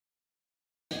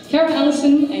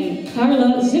Ellison and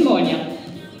Karla Zimonja.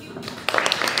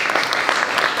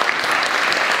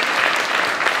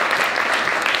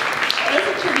 That's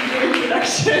a pretty good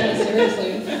introduction. Yeah,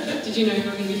 seriously. Did you know you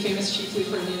were going to be famous chiefly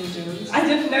for Indiana Jones? I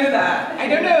didn't know that. I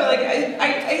don't know, like,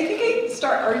 I think I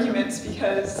start arguments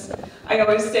because I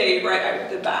always say right out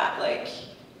of the bat, like,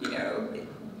 you know,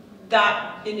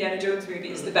 that Indiana Jones movie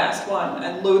is the best one,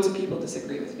 and loads of people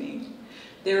disagree with me.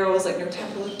 They're always like, no,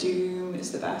 Temple of Doom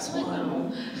is the best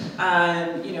one.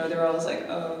 And, you know, they're always like,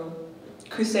 oh,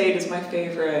 Crusade is my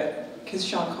favorite, because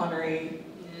Sean Connery,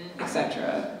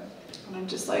 etc. And I'm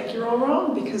just like, you're all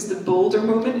wrong, because the boulder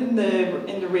moment in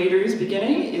the Raiders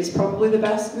beginning is probably the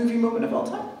best movie moment of all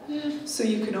time. Yeah. So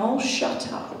you can all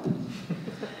shut up.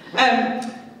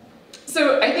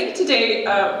 So I think today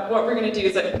what we're going to do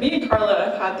is that me and Karla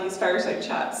have had these fireside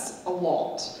chats a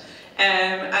lot.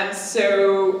 And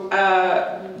so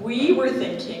we were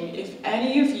thinking if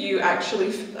any of you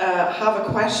actually have a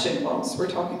question whilst we're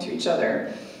talking to each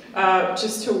other,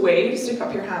 just to wave, stick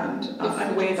up your hand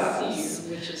and wave at us.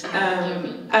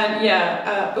 And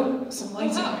yeah, oh, some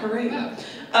lights on, hooray. Wow.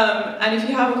 And if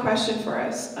you have a question for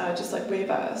us, just like wave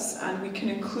at us and we can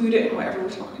include it in whatever we're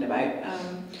talking about.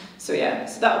 So yeah,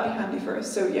 so that would be handy for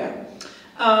us, so yeah.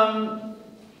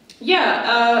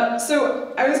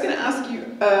 So I was going to ask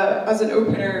you, as an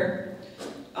opener,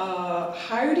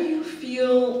 how do you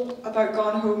feel about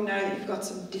Gone Home now that you've got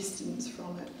some distance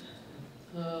from it?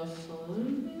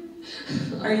 Fun.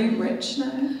 Are you rich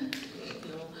now? No.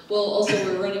 Well, also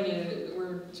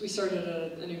we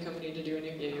started a new company to do a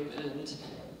new game, and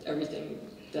everything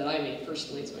that I made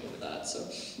personally is going to that. So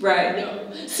right.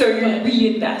 No. So you're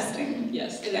reinvesting.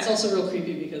 Yes, and it's also real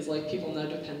creepy because like people now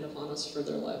depend upon us for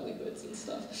their livelihoods and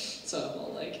stuff. So I'm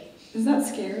all like, is that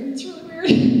scary? it's really weird.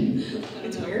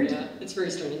 It's weird? Yeah, it's very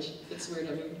strange. It's weird.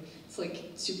 I mean, it's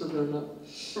like super grown up.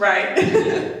 Right.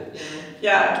 Yeah.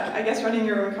 Yeah, I guess running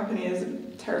your own company is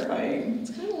terrifying.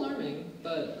 It's kind of alarming,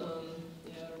 but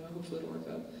yeah, I don't know. Hopefully it'll work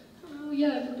out.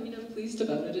 Yeah, I mean, I'm pleased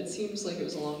about it. It seems like it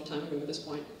was a long time ago at this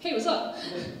point. Hey, what's up?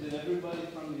 Did everybody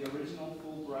from the original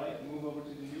Fulbright move over to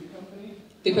the new company?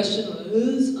 The question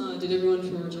was, did everyone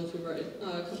from original Fulbright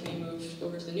company move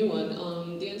over to the new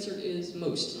one? The answer is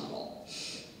most, not all.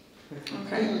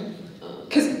 Okay.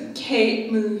 Because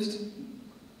Kate moved,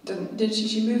 didn't she?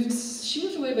 She moved? She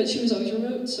moved away, but she was always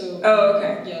remote, so... Oh,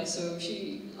 okay. Yeah, so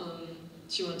she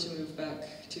wanted to move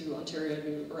back to Ontario to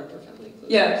be around her family.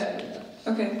 Yeah.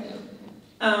 Like Okay. Yeah.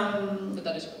 But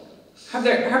that is relevant. Have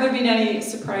there been any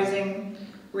surprising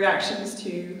reactions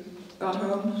to Gone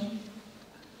Home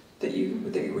that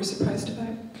you were surprised about?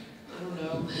 I don't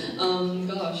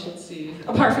know. Gosh, let's see.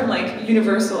 Apart from like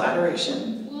universal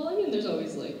adoration. Well, I mean, there's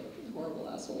always like horrible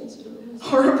assholes, you know.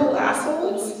 Horrible In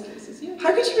assholes? all these cases, yeah.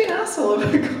 How could you be an asshole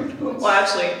about Gone Home? Well,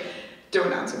 actually,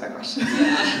 don't answer that question.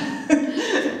 Yeah.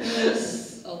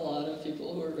 There's a lot of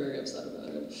people who are very upset about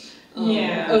it.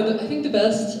 Yeah. I think the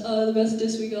best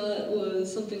diss we got was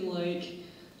something like,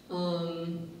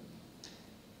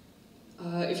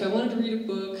 if I wanted to read a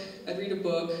book, I'd read a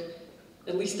book.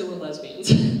 At least there were lesbians.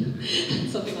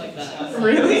 Something like that.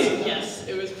 Really? Yes,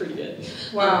 it was pretty good.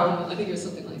 Wow. I think it was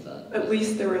something like that. At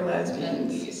least there were At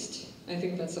lesbians. least. I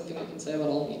think that's something I can say about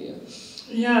all media.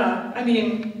 Yeah, I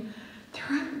mean, there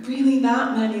aren't really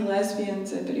that many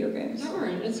lesbians in video games. There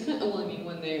aren't. It's kind of, well, I mean,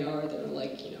 when they are, they're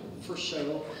like, you know, for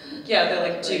show. Yeah, they're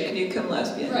like Duke Right. Nukem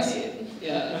lesbians. Right,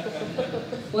 yeah.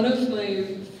 One of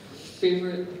my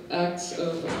favorite acts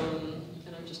of,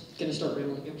 and I'm just gonna start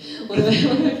rambling here. One of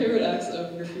my favorite acts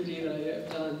of graffiti that I have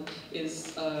done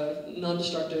is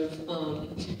non-destructive.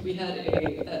 We had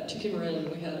at 2K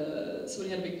Marin, somebody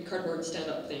had a big cardboard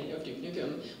stand-up thing of Duke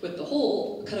Nukem with the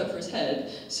hole cut out for his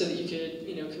head so that you could,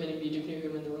 you know, come in and be Duke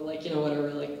Nukem, and there were like, you know,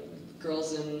 whatever, like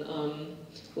girls in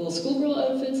little schoolgirl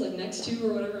outfits, like next to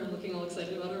or whatever, and looking all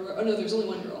excited about her. Oh no, there's only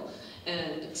one girl.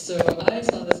 And so I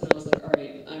saw this and I was like, all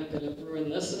right, I'm gonna ruin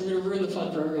this. I'm gonna ruin the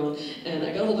fun for everyone. And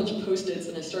I got a whole bunch of Post-its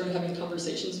and I started having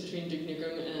conversations between Duke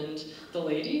Nukem and the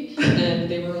lady. And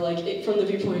they were like, from the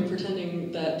viewpoint,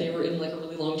 pretending that they were in like a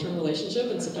really long-term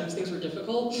relationship and sometimes things were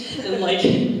difficult. And like,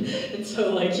 and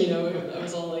so like, you know, I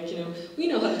was all like, you know, we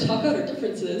know how to talk out our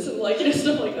differences and like, you know,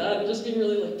 stuff like that. And just being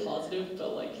really like positive,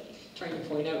 but like trying to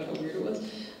point out how weird it was.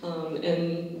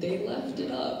 And they left it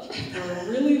up for a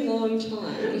really long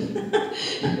time.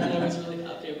 And I was really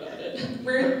happy about it.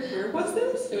 Where was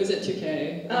this? It was at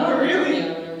 2K. Oh, really?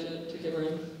 Yeah, when I went to 2K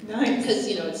Marin. Nice. Because,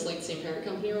 you know, it's like the same parent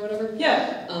company or whatever.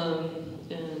 Yeah.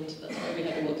 And that's why we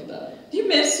had to look at that. Do you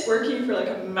miss working for like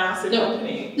a massive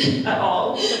company at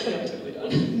all? No, I totally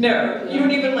don't. No. You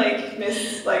don't even like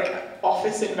miss like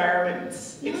office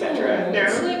environments, etc. No.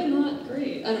 It's like not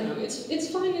great. I don't know. It's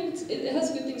fine. It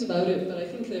has good things about it, but I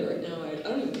think that right now I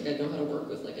don't even think I'd know how to work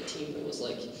with like a team that was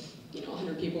like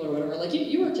 100 people or whatever. Like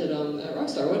you worked at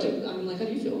Rockstar. How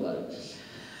do you feel about it?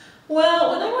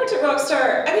 Well, when I worked at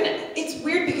Rockstar, I mean, it's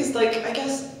weird because like I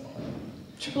guess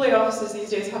AAA offices these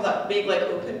days have that big like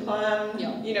open plan,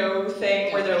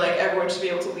 thing where they're like everyone should be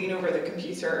able to lean over the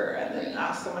computer and then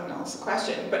ask someone else a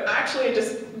question. But actually,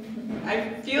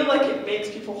 I feel like it makes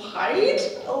people hide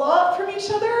a lot from each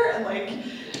other, and like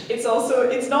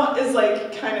it's not as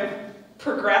like kind of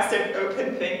progressive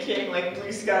open thinking, like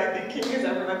blue sky thinking as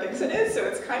everyone thinks it is. So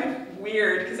it's kind of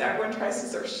weird because everyone tries to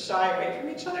sort of shy away from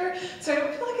each other. So I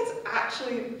don't feel like it's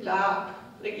actually that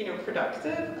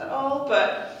productive at all.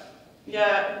 But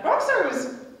yeah, Rockstar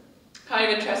was kind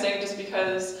of interesting just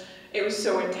because it was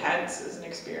so intense as an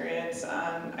experience,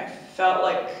 and I felt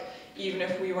like even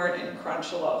if we weren't in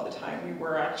crunch a lot of the time, we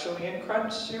were actually in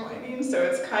crunch, you know what I mean? So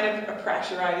it's kind of a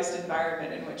pressurized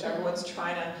environment in which everyone's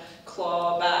trying to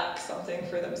claw back something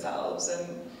for themselves,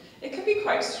 and it can be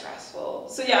quite stressful.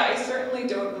 So yeah, I certainly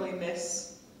don't really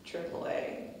miss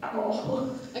AAA at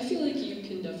all. I feel like you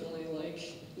can definitely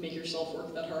like make yourself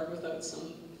work that hard without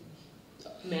some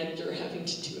manager having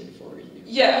to do it for you.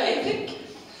 Yeah, I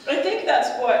think that's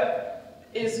what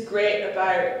is great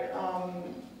about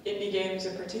indie games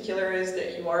in particular, is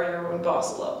that you are your own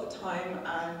boss a lot of the time,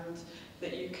 and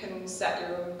that you can set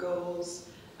your own goals.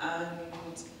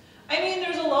 And I mean,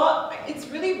 there's a lot. It's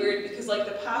really weird because like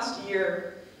the past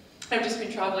year, I've just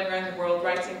been traveling around the world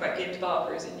writing about game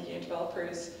developers, indie game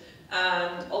developers,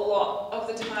 and a lot of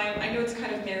the time, I know it's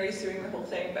kind of Mary suing the whole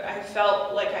thing, but I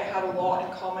felt like I had a lot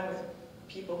in common with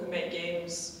people who make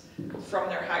games from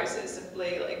their houses,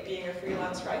 simply like being a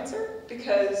freelance writer,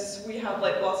 because we have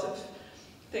like lots of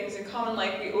things in common.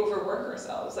 Like we overwork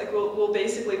ourselves. Like we'll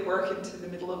basically work into the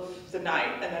middle of the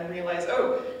night and then realize,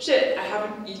 oh shit, I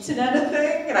haven't eaten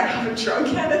anything and I haven't drunk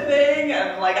anything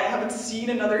and like I haven't seen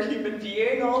another human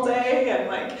being all day, and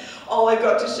like all I've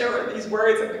got to show are these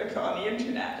words I'm going to put on the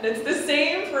internet. And it's the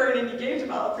same for an indie game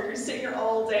developer. You're sitting here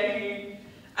all day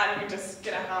and you're just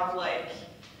going to have like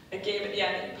a game at the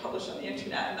end that you publish on the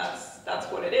internet, and that's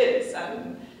what it is.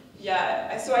 And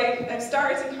yeah, so I've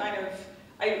started to kind of,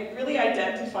 I really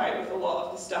identified with a lot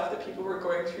of the stuff that people were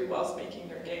going through whilst making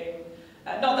their game.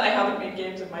 Not that I haven't made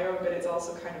games of my own, but it's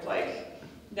also kind of like,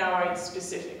 now I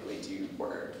specifically do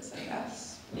words, I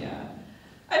guess. Yeah.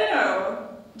 I don't know.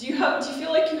 Do you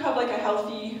feel like you have like a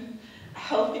healthy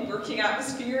working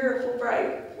atmosphere at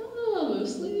Fulbright?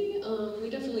 Mostly. We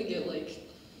definitely get like,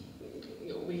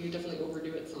 we definitely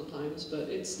overdo it sometimes, but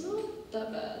it's not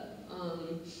that bad.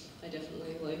 I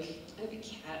definitely I have a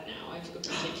cat now. I have to go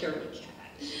take care of my cat.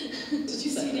 Did you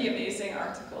see the amazing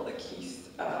article that Keith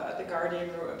at The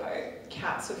Guardian wrote about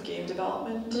cats of game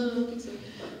development? No, I don't think so.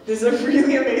 There's a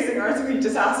really amazing article. He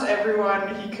just asked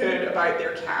everyone he could about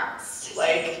their cats.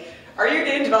 Like, are you a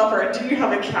game developer and do you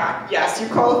have a cat? Yes, you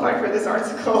qualify for this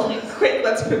article. Quick,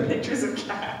 let's put pictures of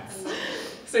cats.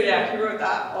 So yeah, he wrote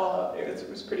that all up. It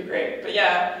was pretty great. But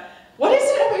yeah, what is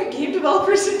it about game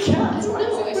developers and cats? Why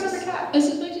does everyone have a cat? I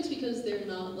suspect it's because they're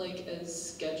not like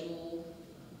as schedule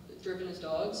driven as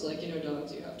dogs. Like,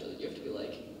 dogs, you have to be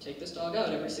like, take this dog out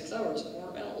every 6 hours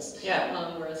or else.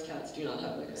 Yeah. Whereas cats do not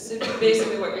have that kind of So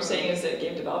basically what you're saying is that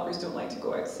game developers don't like to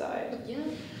go outside. Yeah.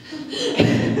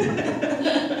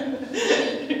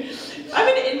 I'm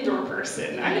an indoor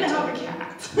person. I'm gonna have a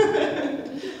cat. I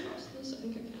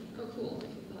think I can. Oh, cool.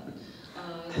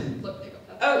 Look, pick up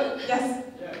that. Oh, yes.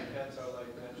 Yeah, cats are like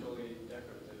naturally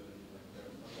decorative.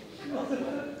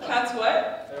 They're Cats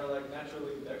what? They're like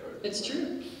naturally decorative. It's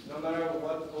true. No matter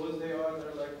what pose they are,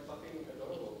 they're like fucking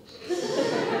adorable.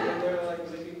 And they're like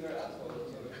licking their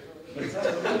assholes.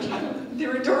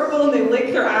 They're adorable and they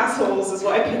lick their assholes is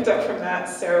what I picked up from that.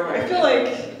 So I feel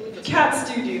like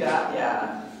cats do that,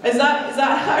 yeah. Is that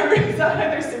how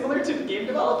they're similar to game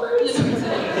developers?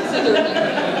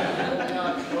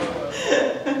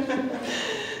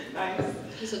 Nice.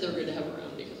 He said they're good to have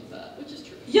around because of that, which is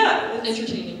true. Yeah.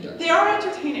 Entertaining dark. They are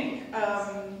entertaining.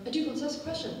 I do want to ask a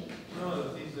question. No, the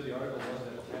thesis of the article was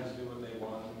that cats do what they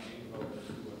want, and game developers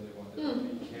do what they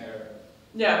want. They care.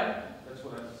 Yeah. That's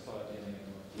what I thought at the end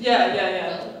anyway.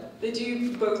 Yeah. They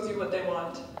do both do what they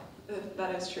want.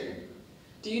 That is true.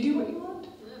 Do you do what you want?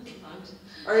 Yeah, sometimes.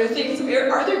 Are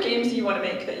there games you want to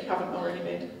make that you haven't already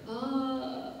made?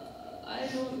 I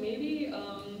don't, maybe,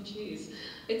 geez.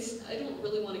 I don't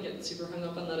really want to get super hung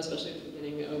up on that, especially at the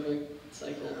beginning of a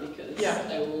cycle, because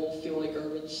I will feel like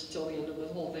garbage till the end of the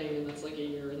whole thing, and that's like a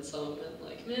year and some, and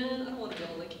like, man, I don't want to go,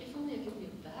 like, if only I could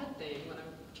make that thing when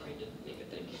I'm trying to make a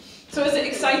thing. So is it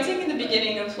exciting in the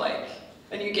beginning of like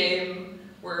a new game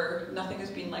where nothing has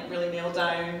been like really nailed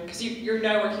down, because you're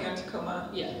now working on Tacoma.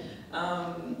 Yeah.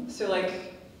 So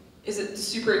like, is it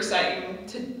super exciting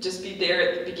to just be there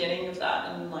at the beginning of that,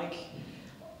 and like,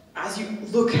 as you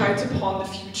look out upon the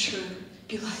future,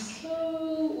 be like...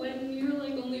 So, when you're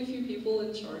like only a few people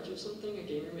in charge of something, a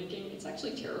game you're making, it's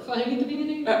actually terrifying at the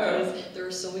beginning, because there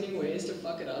are so many ways to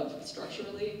fuck it up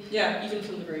structurally, Yeah. even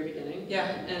from the very beginning. Yeah.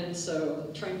 And so,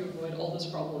 trying to avoid all those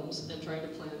problems and trying to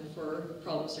plan for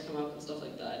problems to come up and stuff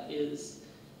like that is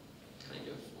kind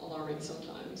of alarming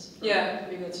sometimes. Yeah.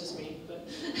 Maybe that's just me, but...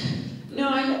 No,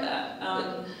 I get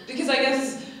that. Because I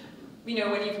guess, you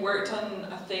know, when you've worked on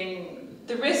a thing,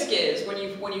 the risk is when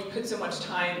you've put so much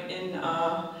time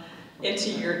into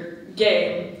your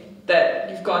game that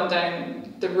you've gone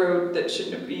down the road that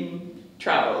shouldn't have been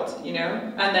traveled, you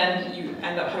know, and then you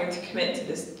end up having to commit to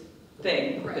this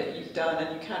thing that you've done,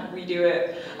 and you can't redo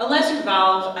it unless you're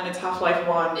Valve and it's Half-Life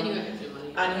 1. And you have infinite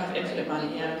money. And you have infinite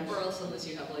money, yeah. Or else unless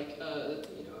you have like,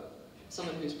 you know,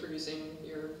 someone who's producing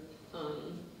your,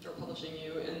 or publishing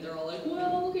you, and they're all like,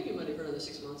 well, we'll give you money for another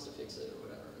 6 months to fix it or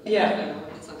whatever. Yeah.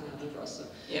 It's not gonna happen for us, so.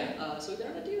 Yeah. So we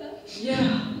gotta do that.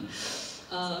 Yeah.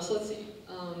 So let's see.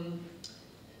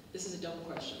 This is a dumb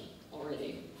question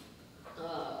already.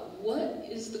 What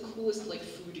is the coolest like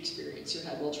food experience you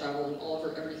had while traveling all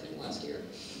over everything last year?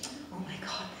 Oh my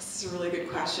god, this is a really good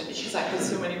question, because I had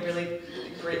so many really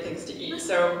great things to eat.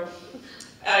 So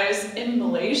I was in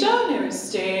Malaysia, and I was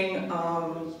staying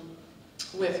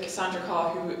with Cassandra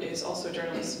Kaw, who is also a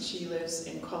journalist. She lives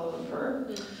in Kuala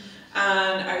Lumpur.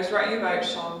 And I was writing about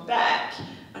Sean Beck,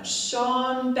 and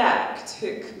Sean Beck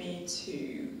took me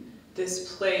to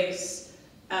this place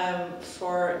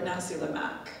for nasi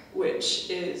lemak, which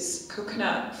is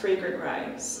coconut fragrant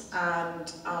rice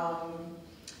and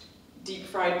deep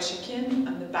fried chicken,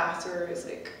 and the batter is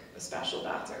like a special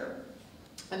batter.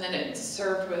 And then it's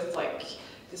served with like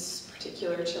this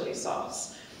particular chili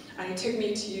sauce. And he took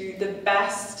me to the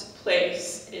best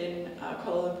place in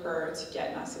Kuala Lumpur to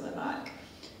get nasi lemak.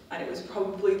 And it was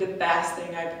probably the best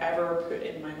thing I've ever put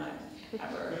in my mouth,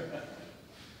 ever.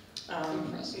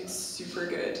 It's super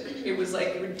good. It was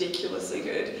like ridiculously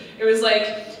good. It was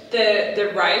like,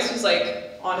 the rice was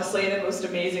like, honestly, the most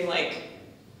amazing,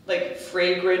 like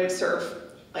fragrant, sort of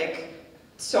like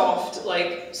soft,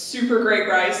 like super great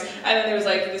rice. And then there was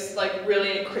like this like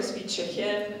really crispy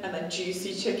chicken and then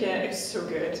juicy chicken. It was so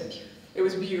good. It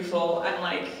was beautiful. And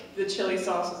like the chili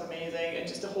sauce was amazing. And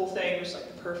just the whole thing was like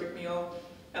the perfect meal.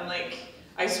 And like,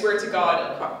 I swear to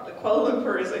God, Kuala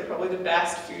Lumpur is like probably the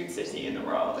best food city in the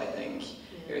world, I think.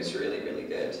 It was really, really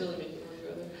good. It's really making me want to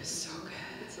go there. It was so good.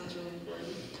 It sounds really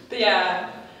important. But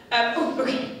yeah, oh,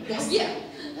 okay, yes. Yeah.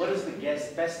 What is the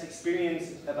best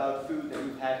experience about food that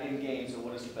you've had in games, or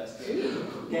what is the best game?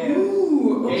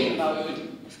 Game about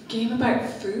food. Game about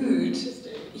food.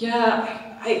 Interesting.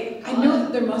 Yeah, I know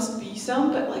that there must be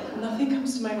some, but like nothing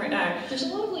comes to mind right now. There's a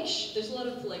lot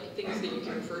of like things that you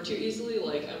can refer to easily.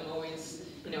 Like I'm always,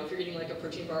 you know, if you're eating like a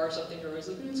protein bar or something, you're always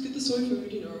like, let's get the soy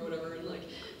food, you know, or whatever. And like,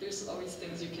 there's always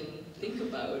things you can think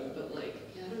about, but like,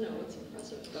 yeah, I don't know what's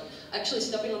impressive about. Actually,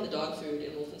 stepping on the dog food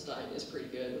in Wolfenstein is pretty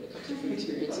good when it comes to food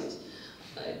experiences.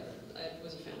 I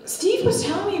was a fan of that. Steve was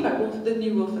telling me about the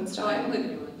new Wolfenstein. Oh, I haven't played the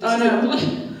new one. Oh no.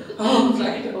 Oh,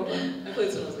 sorry. okay. I played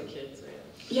this when I was a kid, so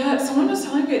yeah. Yeah, someone was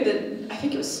telling me that, I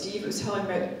think it was Steve who was telling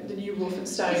me about the new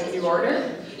Wolfenstein New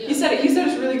Order. Yeah. He said it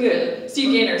was really good.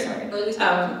 Steve Gaynor, sorry. Or at least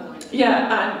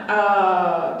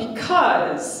yeah, and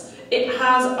because it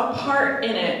has a part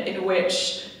in it in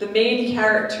which the main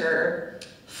character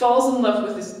falls in love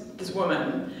with this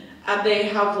woman, and they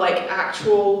have like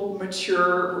actual a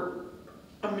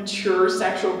mature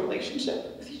sexual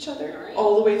relationship with each other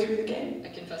all the way through the game. I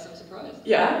confess I'm surprised.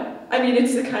 Yeah, I mean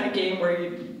it's the kind of game where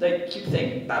you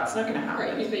think that's not gonna happen.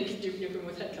 Right, you think Duke Nukem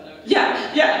with head cut out.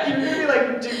 Yeah, you're gonna be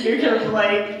like Duke Nukem,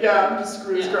 like, yeah, I'm just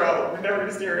screw this girl, we're never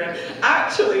gonna see her again.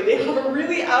 Actually, they have a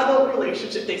really adult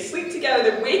relationship, they sleep together,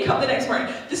 they wake up the next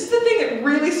morning. This is the thing that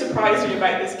really surprised me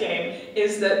about this game,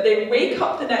 is that they wake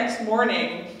up the next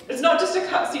morning, it's not just a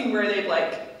cutscene where they've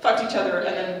like fucked each other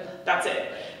and then that's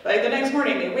it. Like the next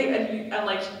morning they wake and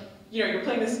like, you know, you're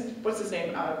playing this, what's his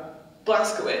name,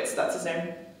 Blazkowicz, that's his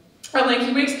name. And like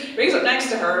he wakes up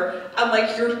next to her, and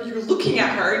like you're looking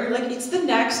at her, and you're like, it's the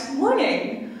next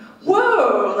morning.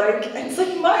 Whoa, like it's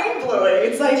like mind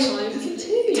blowing. It's like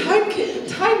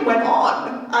time went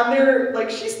on, and they're like,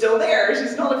 she's still there.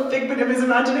 She's not a figment of his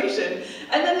imagination.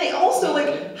 And then they also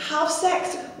like have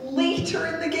sex later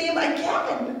in the game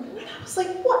again. And I was like,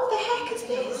 what the heck is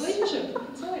this? Relationship.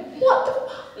 What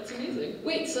the? That's amazing.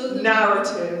 Wait, so the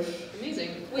narrative.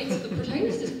 Amazing. Wait, so the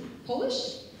protagonist is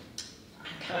Polish?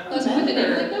 I can't With a name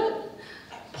remember. like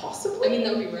that? Possibly. possibly? I mean,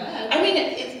 that would be rad. I mean,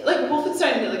 it's like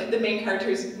Wolfenstein, like the main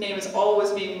character's name has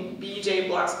always been B.J.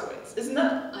 Blazkowicz, isn't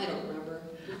that? I don't remember.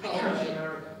 You're I probably can't right.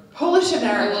 America. Polish Oh,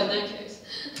 American. well, in that case.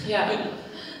 Yeah.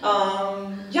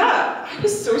 Yeah, I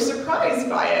was so surprised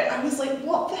by it. I was like,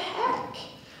 what the heck?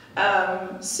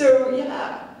 So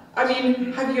yeah, I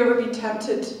mean, have you ever been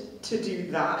tempted to do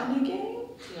that in a game?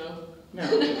 No. No.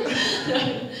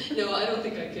 No, I don't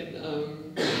think I could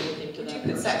look into Would that.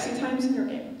 you put sexy times in your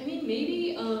game? I mean,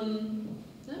 maybe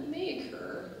that may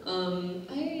occur.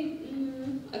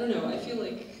 I don't know. I feel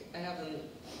like I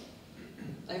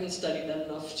haven't studied that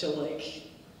enough to like.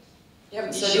 You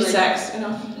haven't Sure. studied sex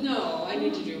enough? No, I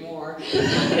need to do more.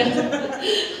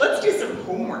 Let's do some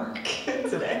homework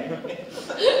today.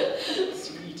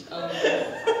 Sweet.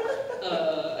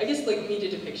 I guess like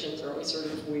media depictions are always sort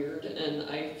of weird, and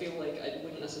I feel like I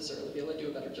wouldn't necessarily be able to do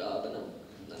a better job, and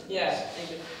Yeah.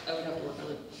 I would have to work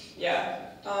on it. Yeah.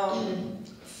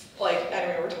 Like,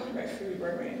 anyway, we're talking about food,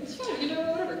 weren't we? It's fine, you know,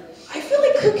 whatever. I feel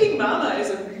like Cooking Mama is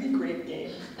a really great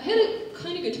game. I had a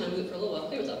kind of good time with it for a little while.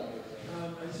 Hey, what's up?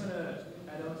 I just want to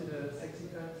add on to the sexy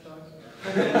time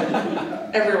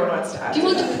talk. Everyone wants to add. Do you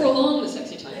want to prolong the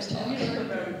sexy times talk? Have you heard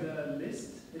about the List?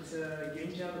 It's a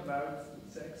game jam about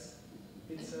sex.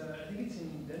 It's I think it's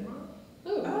in Denmark.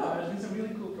 Oh, Oh. It's a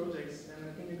really cool project, and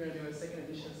I think they're going to do a second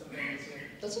edition sometime this year.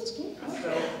 that sounds cool. It's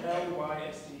spelled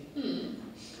Lyst.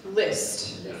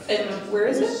 List. And where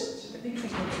is it? I think it's in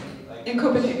Copenhagen. In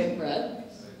Copenhagen. Brad?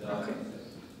 Okay.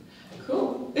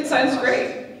 Cool. It sounds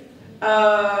great.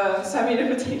 Send me an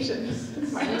invitation.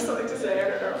 Might have something to say, I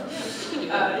don't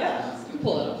know. Yeah. You can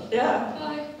pull it off. Yeah.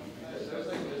 Bye. There's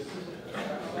like this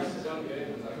one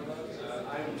game,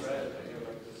 I'm bread, like you're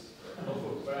like this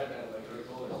loaf of bread and like your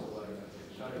goal is to like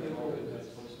try to get all in this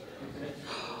poster.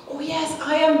 Oh yes,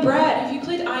 I Am Bread. Have you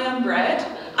played I Am Bread?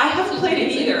 I haven't played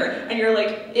it either. And you're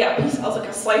like, yeah, a piece of like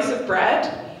a slice of bread,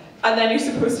 and then you're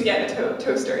supposed to get in a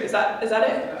toaster. Is that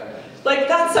it? Like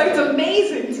that sounds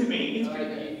amazing to me. You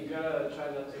gotta try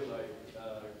not to like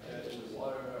get in the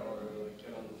water or like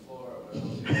get on the floor or else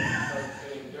you start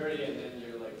getting dirty and then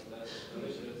you're like, that's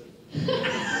delicious.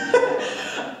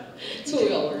 That's what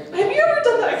we all worry about. Have you ever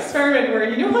done that experiment where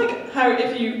you know like how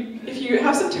if you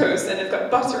have some toast and it's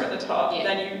got butter at the top, Yeah.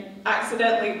 then you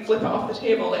accidentally flip it off the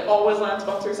table, it always lands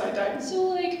butter side down? So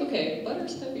like, okay,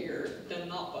 butter's heavier than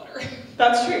not butter.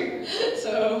 That's true.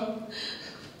 So,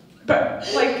 But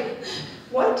like,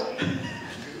 what?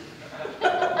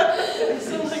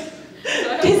 so like,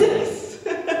 Business.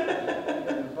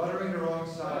 Buttering the wrong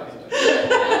side.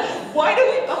 Why do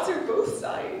we butter both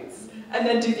sides and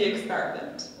then do the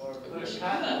experiment? Or put a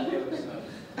cat on the other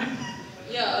side.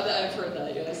 yeah, I've heard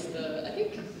that. Yes, I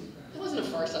think that wasn't a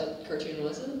Fireside cartoon,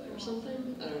 was it, or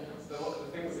something? I don't know. The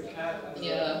thing with the cat and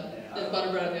Yeah, and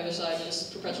butter bread on the other side,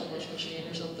 just perpetual motion machine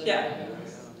or something. Yeah.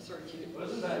 It's sort of cute.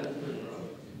 Wasn't that in food, bro?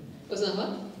 Wasn't that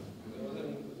what? Was it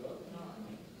in food, bro?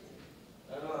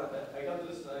 I don't know, I got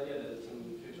this idea that it's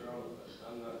in Futurama, but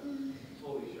I'm not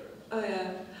totally sure. Oh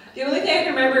yeah. The only thing I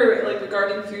can remember, like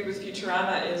regarding food with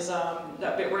Futurama, is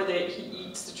that bit where he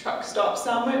eats the truck stop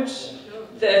sandwich,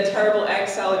 the terrible egg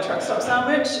salad truck stop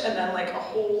sandwich, and then like a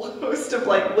whole host of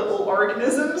like little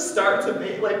organisms start to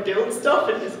make build stuff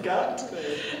in his gut,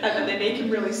 and then they make him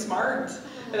really smart,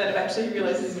 and then eventually he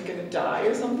realizes he's gonna die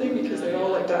or something because they're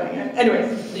all like dying out.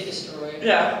 Anyway. They destroy.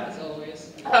 Yeah. As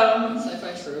always. Um.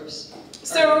 Sci-fi tropes.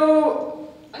 So.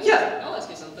 Yeah. I'll ask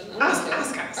you something. Ask.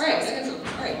 All right, I got something.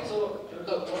 All right. Also, there's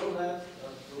one last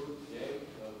food game,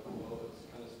 well, it's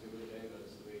kind of a stupid game, but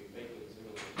it's the baking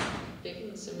simulator.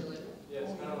 Baking simulator. Yeah,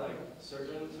 it's kind of like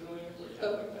surgeon simulator, where you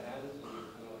have like the hands and you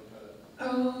kind of like try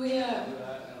to Oh yeah. do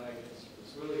that, and like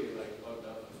it's really like bugged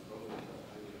up and broken.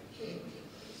 I mean,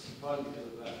 it's fun because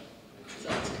of that.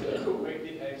 Sounds You good. break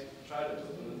the eggs, try to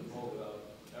put them in the bowl without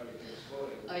everything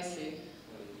exploding. I see.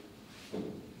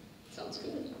 And, Sounds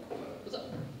good. What's up?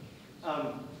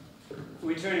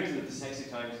 Returning to the sexy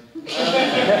times.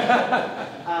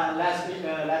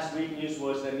 Last week news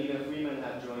was that Nina Freeman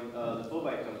had joined the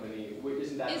Fulbright company.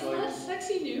 Isn't that Is going? that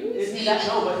sexy news? Isn't that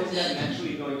no? But isn't that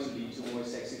naturally going to lead to more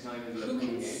sexy time in the Who upcoming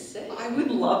can game? say? I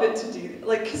would love it to do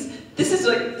because this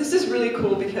is really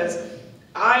cool because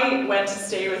I went to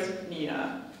stay with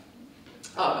Nina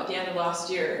at the end of last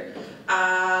year,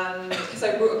 and because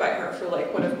I wrote about her for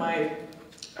like one of my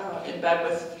in bed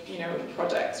with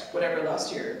projects whatever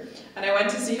last year, and I went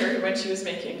to see her when she was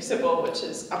making Sybil, which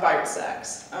is about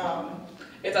sex.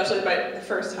 It's actually about the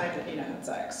first time that Nina had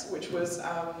sex, which was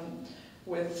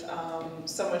with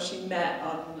someone she met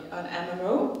on an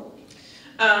MMO.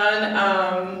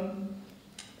 And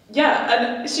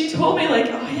yeah, and she told me like,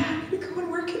 oh yeah, I'm gonna go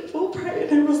and work at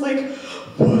Fulbright, and I was like,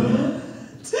 what?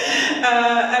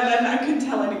 And then I couldn't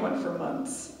tell anyone for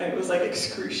months, and it was like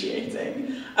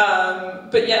excruciating.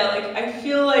 But yeah, like I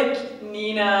feel like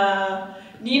Nina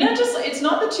just, it's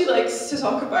not that she likes to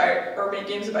talk about or make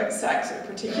games about sex in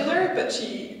particular, but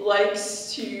she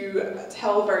likes to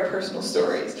tell very personal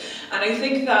stories. And I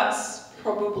think that's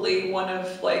probably one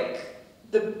of like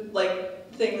the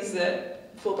things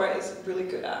that Fulbright is really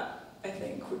good at. I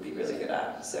think would be really good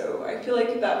at. So I feel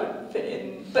like that would fit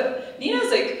in. But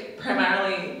Nina's like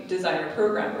primarily designer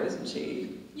programmer, isn't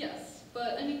she? Yes,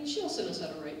 but I mean, she also knows how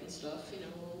to write and stuff. You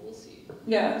know, we'll see.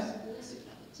 Yeah. We'll see what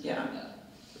happens. Yeah.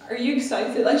 Are you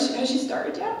excited? Like, has she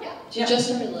started yet? Yeah. She just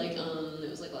started like it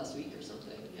was like last week or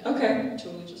something. Yeah. Okay.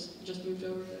 Totally just moved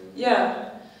over there. Yeah.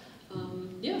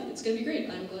 Yeah, it's gonna be great.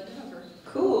 I'm glad to have her.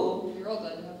 Cool. You're all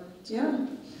glad to have her. It's Yeah. cool.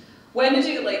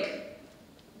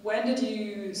 When did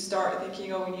you start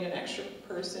thinking, oh, we need an extra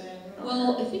person? Or...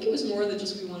 Well, I think it was more that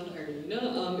just we wanted to hire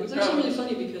Nina. It was actually really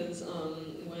funny because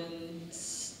when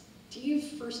Steve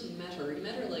first met her, he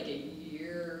met her like a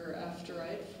year after I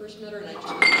had first met her, and I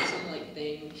just did some like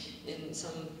thing in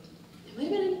some, it might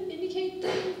have been an Indicate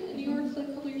thing in New York like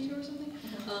a couple years ago or something.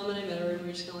 And I met her and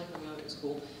we just kind of like hung out, it was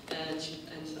cool. And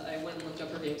I went and looked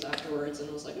up her games afterwards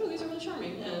and was like, oh, these are really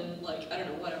charming. And like, I don't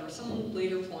know, whatever, some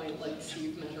later point, like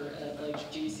Steve met her at like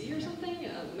GC or something.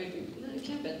 Maybe, no, it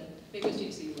can't have been. Maybe it was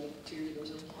GC like 2 years ago or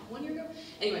something, 1 year ago.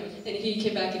 Anyway, and he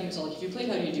came back and he was like, have you played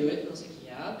How Do You Do It? And I was like,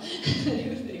 yeah.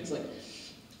 And he was like,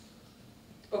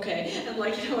 okay. And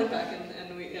like, I went back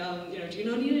and we, you know, do you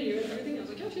know Nina? Do you know everything? I was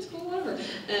like, yeah, she's cool, whatever.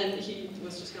 And he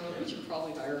was just kind of like, we should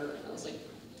probably hire her. And I was like,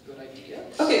 good idea.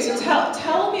 Okay, so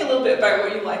tell me a little bit about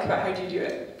what you like about How Do You Do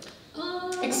It.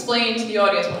 Explain to the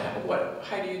audience what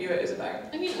How Do You Do It is about.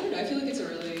 I mean, I don't know, I feel like it's a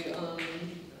really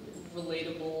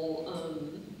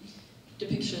relatable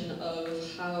depiction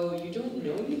of how you don't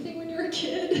know anything when you're a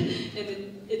kid, and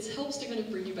it helps to kind of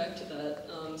bring you back to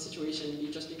that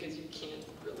situation just because you can't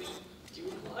really do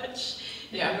much.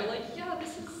 And you're like, yeah,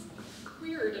 this is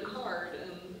weird and hard,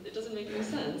 and it doesn't make any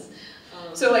sense.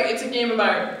 So like, it's a game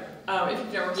about, if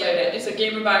you've never played it, it's a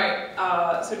game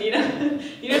about, so Nina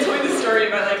told me the story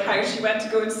about like how she went to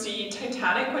go and see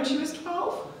Titanic when she was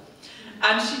 12,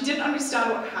 and she didn't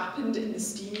understand what happened in the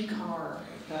steamy car.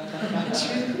 And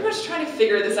she was pretty much trying to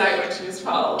figure this out when she was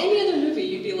 12. Any other movie,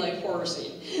 you'd be like, horror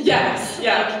scene. Yes,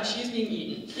 yeah. Like, she's being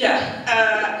eaten.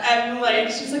 Yeah, and like,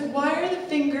 she's like, why are the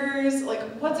fingers, like,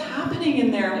 what's happening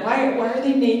in there? Why are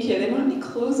they naked? They don't have any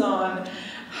clothes on.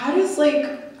 How do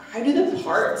the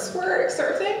parts work,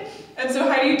 sort of thing? And so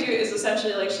How Do You Do It is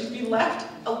essentially like, she's been left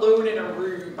alone in a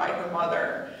room by her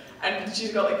mother. And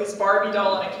she's got like this Barbie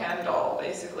doll and a Ken doll,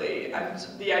 basically. And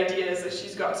the idea is that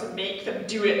she's got to make them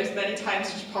do it as many times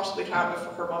as she possibly can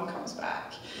before her mom comes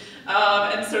back.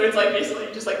 And so it's like basically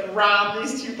just like ram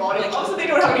these two bodies. Also, they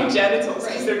don't have any genitals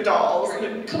because they're dolls. Right.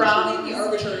 And Completely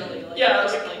arbitrarily. Like, yeah,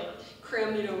 just like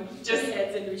cram, just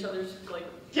heads into each other's like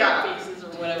faces or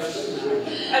whatever. It doesn't matter.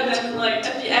 And then like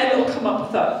at the end, it'll come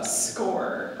up with a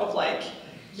score of like,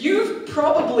 you've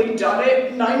probably done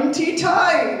it 90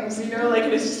 times, like,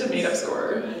 and it's just a made-up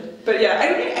score. But yeah,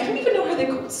 I don't even know how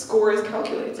the score is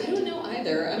calculated. I don't know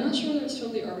either. I'm not sure whether it's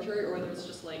totally arbitrary or whether it's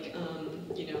just like,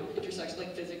 intersection,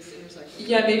 like physics intersection.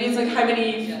 Yeah, maybe it's like how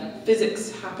many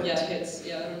physics happened. Yeah, hits.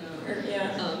 Yeah, I don't know. Or,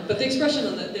 yeah. But the expression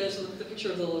on there's the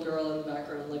picture of the little girl in the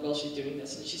background, like while she's doing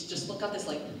this, and she's just got this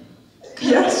like,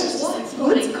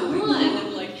 what's going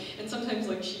on? And sometimes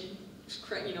like she.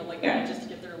 Just to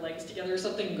get their legs together or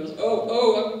something, and goes,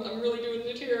 I'm really doing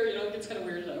it here, it gets kind of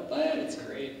weirded out, but it's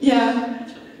great. Yeah.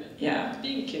 It's really good. Yeah.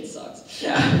 Being a kid sucks.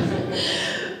 Yeah.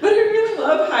 But I really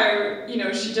love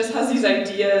how, she just has these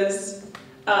ideas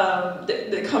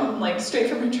that come like straight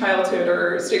from her childhood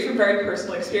or straight from very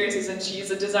personal experiences, and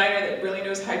she's a designer that really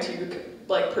knows how to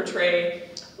like portray,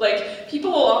 like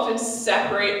people will often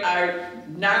separate out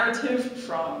narrative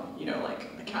from,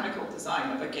 like mechanical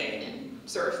design of a game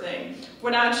sort of thing,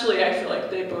 when actually I feel like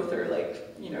they both are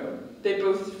like, they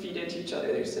both feed into each other,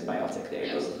 they're symbiotic,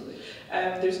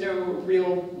 there's no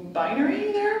real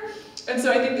binary there. And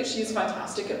so I think that she's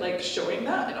fantastic at like showing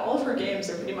that, and all of her games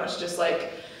are pretty much just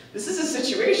like, this is a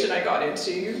situation I got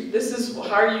into, this is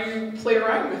how you play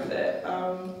around with it.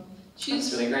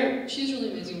 She's really great. She's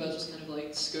really amazing about just kind of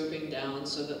like scoping down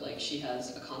so that like she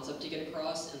has a concept to get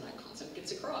across, and that concept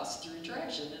gets across through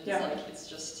interaction, and it's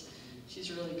just, she's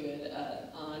really good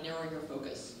at narrowing her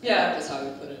focus. Yeah. That's how I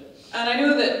would put it. And I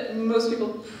know that most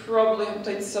people probably haven't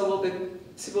played Sybil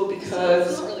because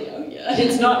it's not really out yet.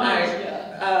 It's not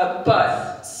out.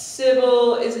 But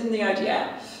Sybil is in the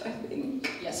IDF, I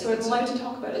think. Yes, so I'd like to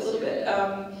talk about it a little bit.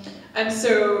 And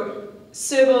so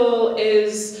Sybil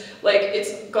is like,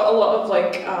 it's got a lot of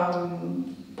like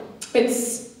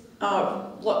it's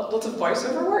lots of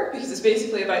voiceover work, because it's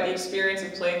basically about the experience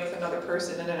of playing with another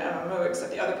person in an MMO,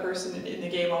 except the other person in the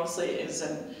game obviously is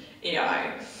an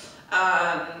AI.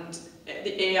 And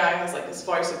the AI has like this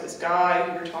voice of this guy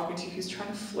who you're talking to who's trying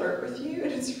to flirt with you,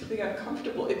 and it's really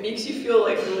uncomfortable. It makes you feel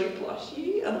like really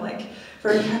blushy and like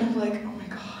very kind of like, oh my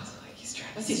god, like he's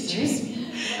trying to seduce me.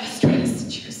 He's trying to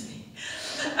seduce me.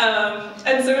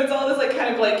 And so it's all this like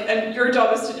kind of like, and your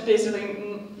job is to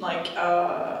basically like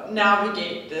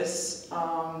navigate this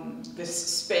this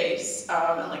space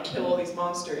and like kill all these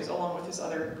monsters along with this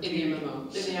other In the MMO.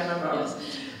 In the MMO. Yes.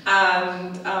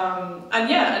 And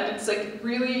yeah, and it's like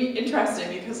really interesting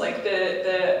because like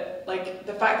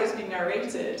the fact that it's being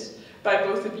narrated by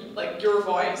both of you, like your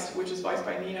voice, which is voiced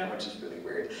by Nina, which is really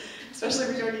weird, especially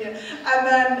if you know Nina, and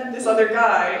then this other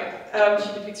guy.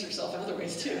 She depicts herself in other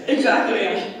ways too.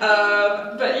 Exactly.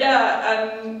 But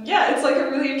yeah, and yeah, it's like a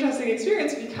really interesting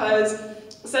experience because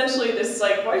essentially this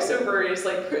like voiceover is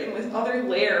like putting this other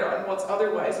layer on what's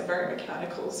otherwise a very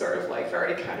mechanical, sort of like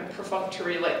very kind of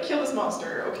perfunctory, like kill this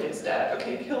monster, okay, it's dead,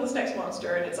 okay, kill this next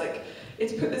monster, and it's like,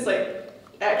 it's put this like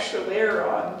extra layer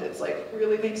on that's like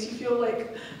really makes you feel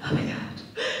like, oh my god,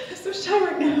 I have so much time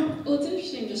right now. Well, it's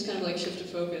interesting just kind of like shift of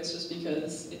focus, just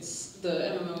because it's, the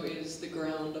MMO is the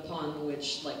ground upon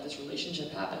which like this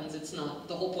relationship happens. It's not,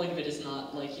 the whole point of it is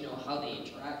not like, you know, how they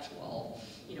interact while,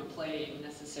 you know, playing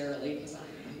necessarily, because I don't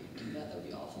know who would do that would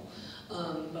be awful.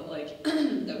 But like, that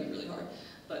would be really hard.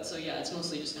 But so yeah, it's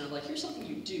mostly just kind of like, here's something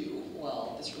you do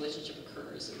while this relationship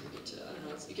occurs, and you get to, I don't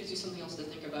know, it gives you something else to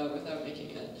think about without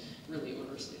making it really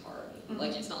onerously hard.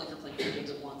 Like, it's not like you're playing 2 games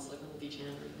at once, like one with each hand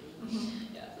or anything.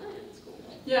 Yeah, it's cool.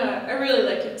 Yeah, I really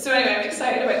like it. So anyway, I'm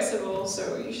excited about Civil,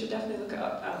 so you should definitely look it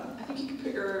up. I think you can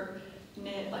put your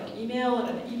email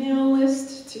in an email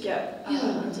list to get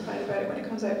notified about it when it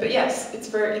comes out. But yes, it's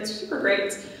super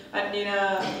great. And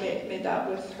Nina made that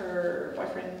with her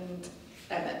boyfriend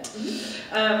Emmett.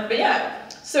 But yeah,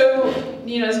 so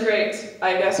Nina's great.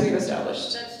 I guess we've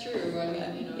established. That's true. I mean,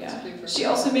 you know, yeah. it's big for She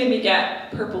also made me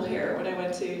get purple hair when I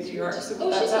went to New York. So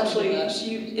that's actually,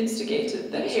 she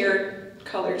instigated the hair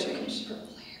color change.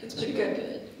 Purple hair. It's pretty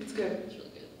good. It's good. It's really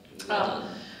good. Well done.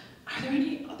 Are there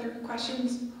any other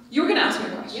questions? You were going to ask me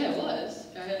a question. Yeah, it was.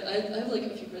 I have like a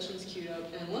few questions queued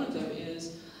up, and one of them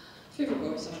is favorite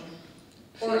Bowie song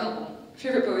or album.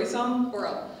 Favorite Bowie song? Or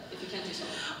album, if you can't do song.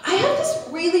 I have this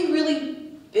really, really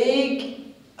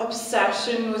big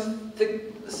obsession with the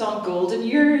song Golden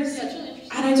Years. Yeah, it's really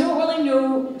interesting. And I don't really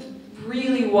know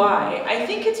really why. I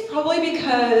think it's probably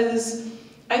because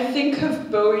I think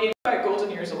of Bowie by Golden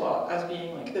Years a lot as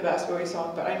being like the best Bowie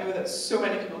song, but I know that so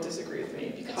many people disagree with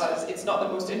me because it's not the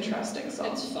most interesting song.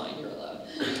 It's fine, you're allowed.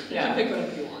 Yeah. You can pick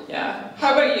whatever you want. Yeah.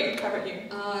 How about you? How about you?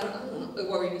 I don't know.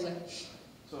 What were you going to say?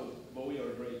 So, Bowie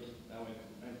or Drake?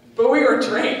 Bowie or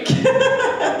Drake?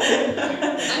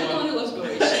 I'm the one who loves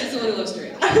Bowie. She's the one who loves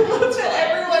Drake. I love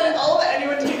that all that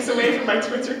anyone takes away from my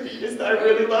Twitter feed is that I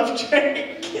really love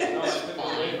Drake. No, I took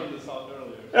away from the song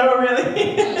earlier. Oh,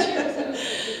 really? Yeah,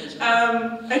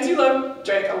 I do love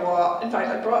Drake a lot. In fact,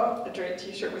 I brought a Drake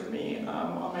t-shirt with me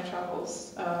on my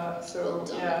travels. So,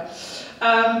 yeah.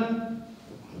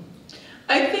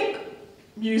 I think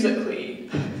musically,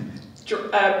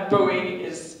 Bowie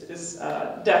is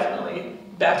definitely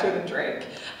better than Drake.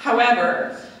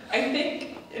 However, I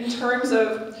think in terms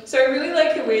of, so I really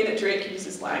like the way that Drake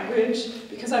uses language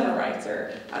because I'm a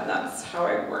writer and that's how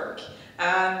I work.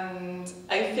 And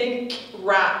I think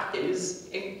rap is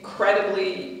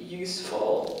incredibly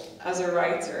useful as a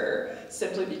writer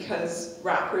simply because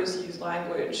rappers use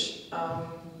language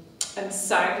and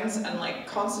sounds and like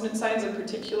consonant sounds in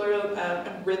particular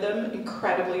and rhythm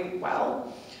incredibly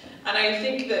well. And I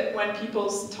think that when people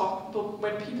talk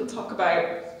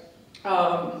about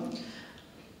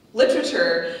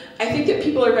literature, I think that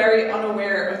people are very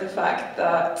unaware of the fact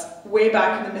that way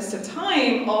back in the mist of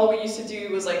time, all we used to do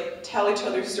was like tell each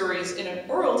other stories in an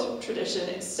oral tradition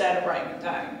instead of writing them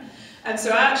down. And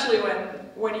so actually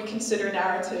when you consider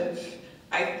narrative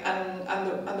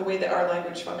and the way that our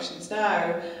language functions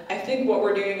now, I think what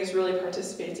we're doing is really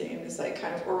participating in this like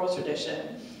kind of oral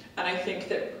tradition. And I think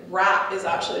that rap is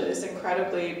actually this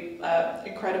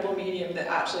incredible medium that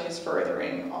actually is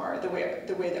furthering the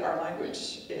way that our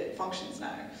language functions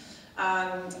now.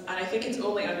 And I think it's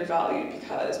only undervalued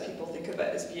because people think of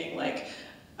it as being like,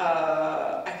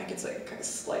 I think it's like kind of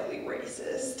slightly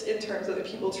racist in terms of that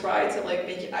people try to like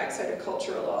make it outside of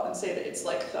culture a lot and say that it's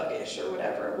like thuggish or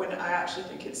whatever, when I actually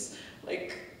think it's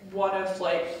like one of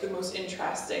like the most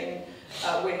interesting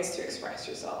ways to express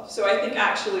yourself. So I think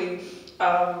actually,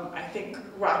 I think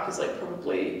rap is like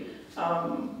probably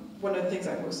one of the things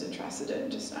I'm most interested in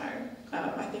just now.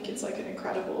 I think it's like an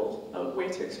incredible way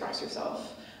to express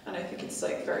yourself, and I think it's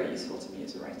like very useful to me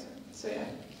as a writer. So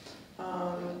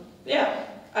yeah,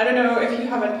 I don't know if you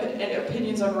have any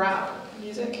opinions on rap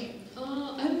music.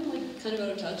 I'm like kind of out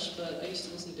of touch, but I used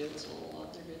to listen to David Soul a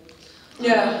lot. They're good.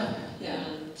 Yeah.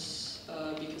 And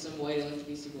because I'm white, I like the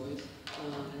Beastie Boys.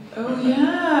 Oh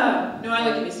yeah. No, I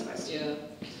like the Beastie Boys. Yeah.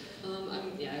 I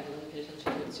haven't really paid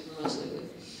attention to it super much lately.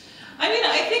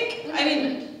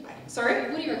 Sorry?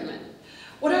 What do you recommend?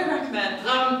 What do I recommend?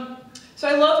 So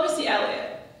I love Missy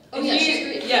Elliott. Oh yeah, she's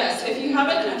great. Yes, if you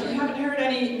haven't heard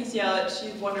any Missy Elliott,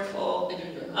 she's wonderful. I do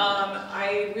enjoy her.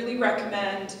 I really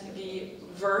recommend the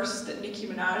verse that Nicki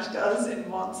Minaj does in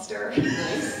Monster.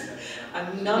 Nice.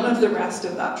 And none of the rest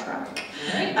of that track.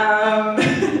 Alright.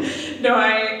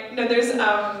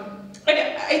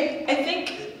 I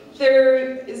think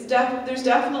there's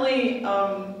definitely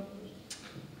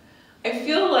I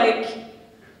feel like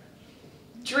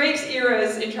Drake's era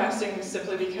is interesting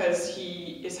simply because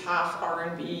he is half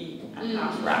R&B and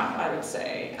half rap, I would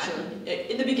say. Sure. And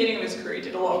in the beginning of his career, he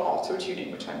did a lot of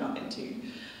auto-tuning, which I'm not into.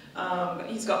 But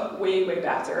he's got way, way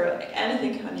better. Like,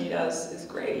 anything Kanye does is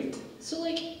great. So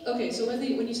like, okay, so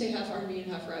when you say half R&B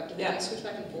and half rap, do they Yeah. like switch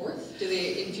back and forth? Do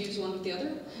they infuse one with the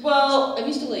other? Well, I'm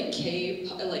used to like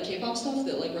K-pop stuff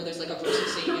that like where there's like a person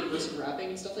singing and a person rapping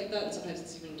and stuff like that, and sometimes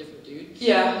it's even a different dude.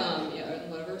 yeah.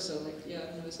 Whatever. So like, yeah,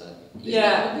 I've noticed that. Is Yeah.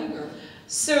 that a thing, or?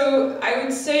 So I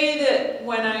would say that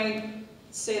when I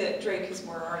say that Drake is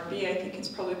more R&B, I think it's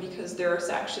probably because there are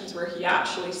sections where he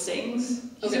actually sings.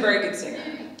 He's a very good singer.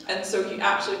 And so he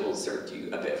actually will sort of do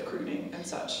a bit of crooning and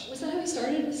such. Was that how he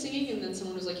started with singing, and then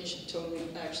someone was like, you should totally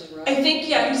actually rap? I think,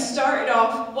 yeah, he started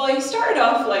off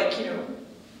like, you know,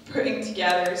 putting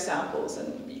together samples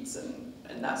and beats and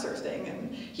that sort of thing.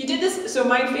 And he did this, so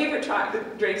my favorite track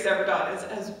that Drake's ever done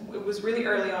it was really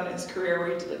early on in his career where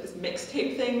he did like this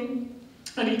mixtape thing.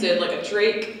 And he did like a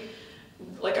Drake,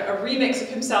 like a remix of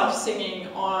himself singing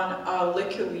on a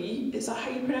Licky Lee. Is that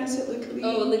how you pronounce it? Licky Lee?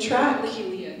 Oh, track? Licky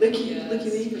Lee. Licky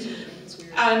Lee. It's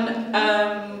weird.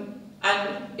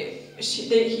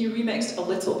 He remixed a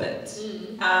little bit,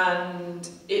 and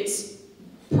it's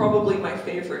probably my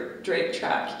favorite Drake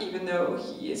track, even though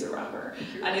he is a rapper,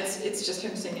 and it's just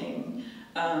him singing,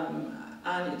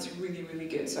 and it's really, really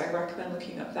good. So I recommend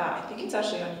looking up that. I think it's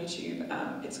actually on YouTube.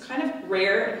 It's kind of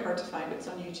rare and hard to find, but it's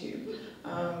on YouTube.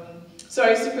 So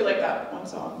I super like that one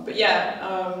song. But yeah.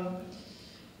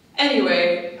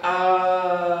 Anyway,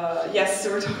 yes, so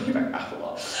we're talking about rap a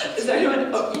lot. Is there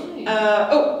anyone?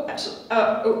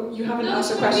 You haven't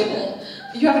asked a question yet.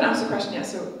 You haven't asked a question yet,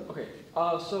 so. Okay,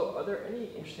 so are there any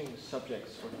interesting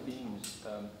subjects or themes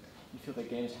you feel that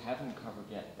games haven't covered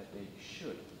yet that they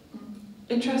should?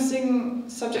 Interesting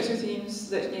subjects or themes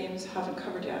that games haven't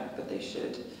covered yet, but they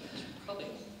should. Probably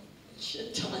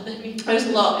shit ton. I mean, There's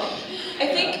a lot. I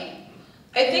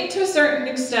think to a certain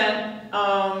extent,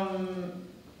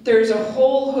 there's a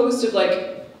whole host of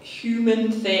like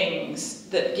human things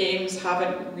that games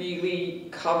haven't really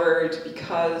covered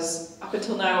because up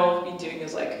until now all we've been doing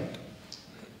is like,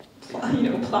 you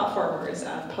know, platformers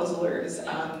and puzzlers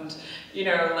and, you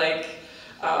know, like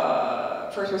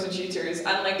first-person shooters,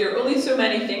 and like there are only so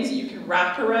many things that you can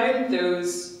wrap around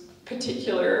those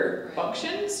particular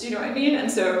functions. Do you know what I mean?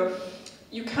 And so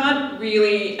you can't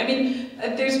really. I mean,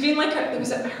 there's been like I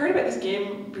heard about this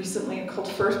game recently called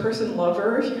First Person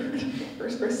Lover. If you heard of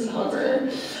First Person Lover, and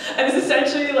it's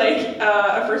essentially like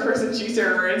a first-person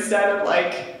shooter where instead of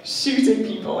like shooting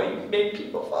people, you make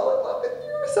people fall in love with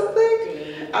you or something.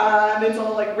 And it's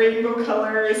all like rainbow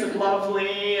colors and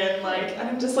lovely and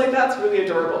I'm just like, that's really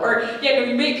adorable. Or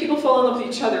you make people fall in love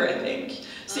with each other, I think.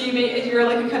 So you're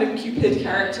like a kind of Cupid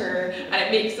character and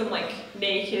it makes them like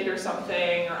naked or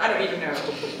something, or I don't even know.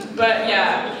 But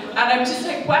yeah, and I'm just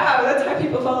like, wow, that's how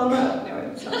people fall in love. No,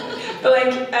 it's not. But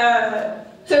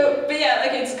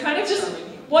it's kind of just,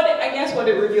 what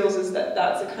it reveals is that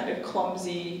that's a kind of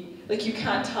clumsy, like you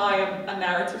can't tie a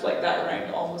narrative like that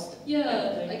around almost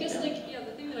anything. I guess the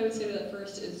thing that I would say to that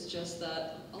first is just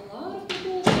that a lot of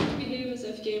people seem to behave as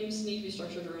if games need to be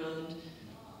structured around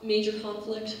major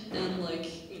conflict and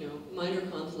minor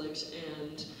conflict,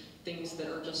 and things that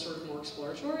are just sort of more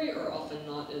exploratory are often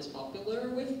not as popular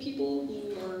with people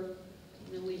who are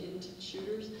really into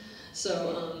shooters.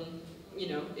 So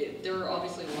there are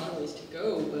obviously a lot of ways to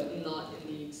go, but not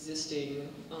in the existing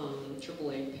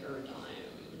AAA paradigm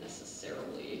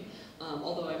necessarily.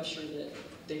 Although I'm sure that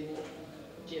they will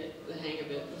get the hang of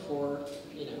it before,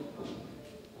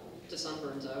 the sun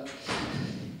burns out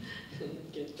and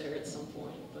get there at some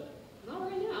point, but not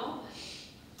right now.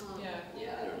 I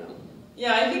don't know.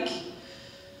 Yeah, I think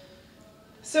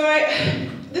So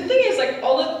the thing is, like,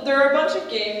 there are a bunch of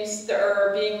games that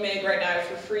are being made right now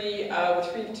for free with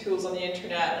free tools on the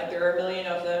internet. Like, there are a million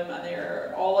of them, and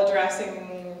they're all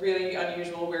addressing really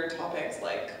unusual, weird topics.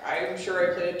 Like, I'm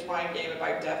sure I played a Twine game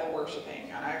about devil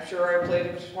worshipping, and I'm sure I played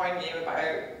a Twine game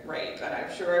about rape, and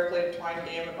I'm sure I played a Twine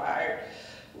game about,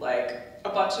 like, a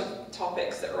bunch of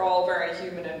topics that are all very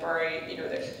human and very, you know,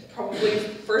 that probably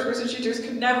first-person shooters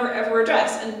could never ever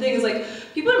address. And the thing is, like,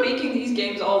 people are making these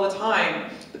games all the time,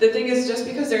 but the thing is, just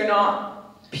because they're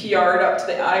not PR'd up to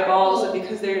the eyeballs and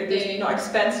because they're not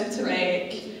expensive to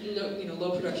make. No, you know,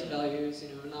 low production values.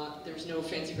 You know, there's no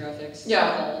fancy graphics. Yeah,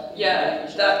 at all, yeah.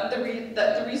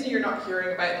 The reason you're not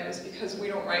hearing about them is because we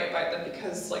don't write about them.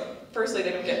 Because, like, firstly,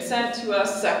 they don't get sent to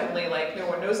us. Secondly, like, no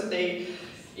one knows that they.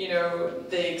 You know,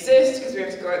 they exist because we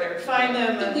have to go out there and find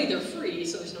them. Thirdly, they're free,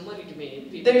 so there's no money to be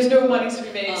made. There's no money to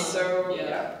be made, so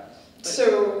yeah.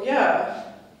 So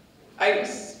yeah, It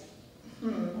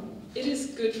is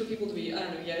good for people to be, I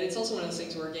don't know, yeah, it's also one of those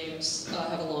things where games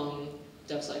have a long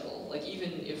dev cycle. Like,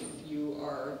 even if you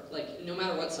are, like, no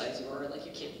matter what size you are, like,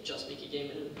 you can't just make a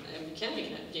game you can make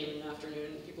a game in an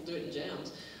afternoon, people do it in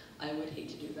jams. I would hate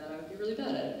to do that, I would be really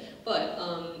bad at it. But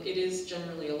it is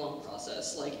generally a long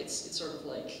process. Like, it's sort of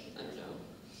like, I don't know,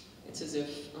 it's as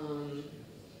if,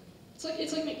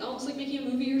 it's like almost like making a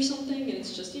movie or something, and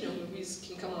it's just, you know, movies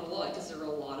can come out a lot because there are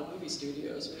a lot of movie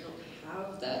studios. We don't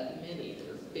have that many that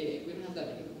are big. We don't have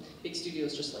that many big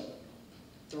studios just like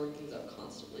throwing things out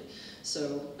constantly.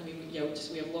 So, I mean, yeah,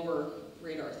 we have lower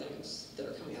radar things that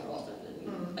are coming out often,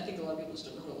 and I think a lot of people just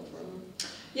don't know how to look for them.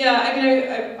 Yeah, I mean,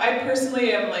 I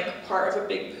personally am, like, part of a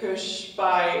big push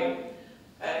by,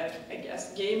 I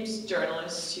guess, games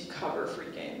journalists to cover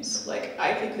free games. Like,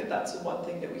 I think that that's one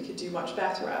thing that we could do much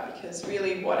better at, because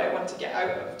really what I want to get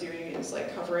out of doing is,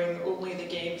 like, covering only the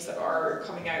games that are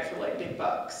coming out for, like, big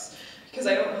bucks. Because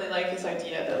I don't really like this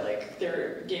idea that, like,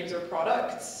 their games are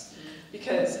products,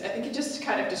 because I think it just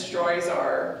kind of destroys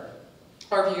our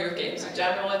view of games in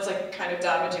general. It's, like, kind of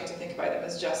damaging to think about them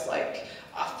as just, like,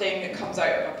 a thing that comes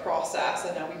out of a process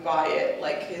and then we buy it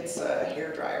like it's a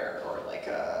hairdryer or like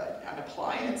an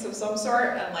appliance of some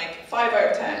sort, and like 5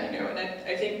 out of 10, you know, and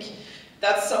I think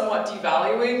that's somewhat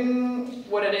devaluing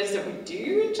what it is that we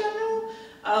do in general.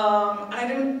 I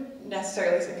don't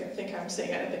necessarily think I'm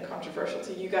saying anything controversial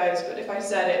to you guys, but if I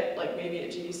said it, like, maybe at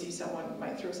GDC someone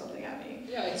might throw something at me.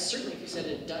 Yeah, it's certainly if you said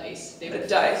it at DICE, they would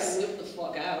flip the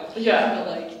fuck out. Yeah. But,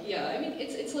 like, yeah, I mean,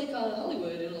 it's like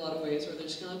Hollywood in a lot of ways, where they're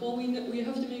just kind of like, well, we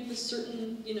have to make this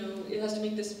certain, you know, it has to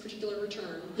make this particular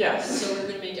return. Yes. So we're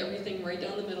going to make everything right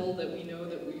down the middle that we know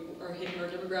that we are hitting our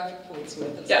demographic points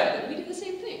with. And Yeah. stuff. And we do the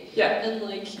same thing. Yeah. And,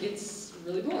 like, it's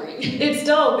really boring. It's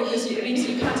dull because it means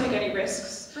you can't take any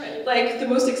risks. Right. Like, the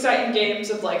most exciting games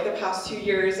of, like, the past 2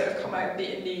 years that have come out of the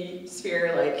indie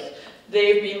sphere, like,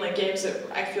 they've been, like, games that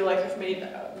I feel like have made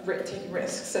taking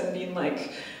risks and been,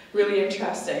 like, really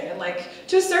interesting. And, like,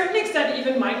 to a certain extent,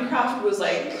 even Minecraft was,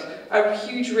 like, a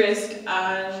huge risk,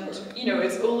 and, you know,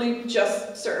 it's only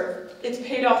just sort of, it's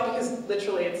paid off because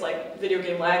literally it's like video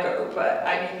game Lego, but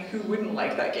I mean, who wouldn't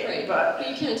like that game? Right. But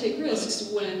you can't take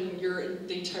risks when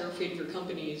the entire fate of your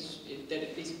company is,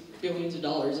 that these billions of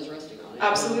dollars is resting on it.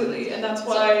 Absolutely, and that's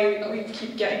why we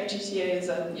keep getting GTAs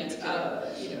and, you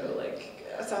know, like,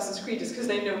 Assassin's Creed, is because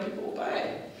they know people will buy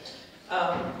it.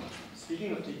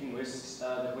 Speaking of taking risks,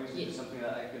 that brings me to something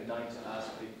that I've been dying to ask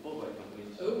the Fulbright company.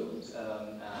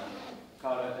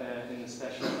 Cara, and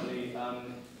especially,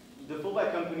 the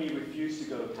Fulbright company refused to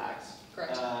go to PAX.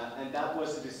 Correct. And that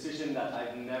was a decision that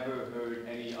I've never heard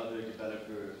any other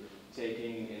developer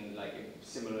taking in, like, a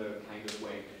similar kind of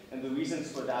way. And the reasons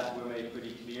for that were made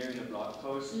pretty clear in the blog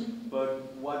post,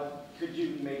 but could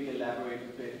you maybe elaborate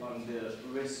a bit on the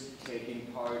risk-taking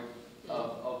part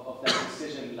of that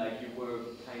decision? Like, you were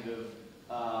kind of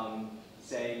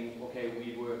saying, okay,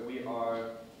 we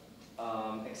are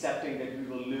accepting that we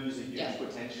will lose a huge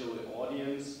potential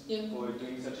audience for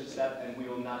doing such a step, and we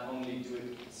will not only do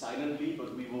it silently,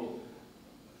 but we will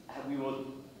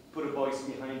put a voice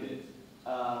behind it.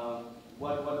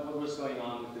 What was going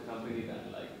on with the company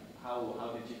then? Like,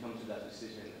 how did you come to that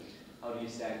decision, and how do you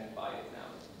stand by it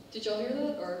now? Did y'all hear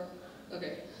that, or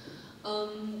okay?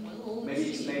 Well, maybe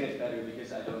explain it better,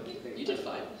 because I don't think you did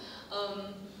fine.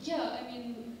 Yeah, I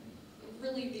mean,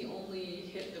 really the only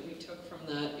hit that we took from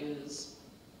that is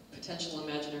potential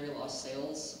imaginary lost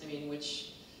sales. I mean,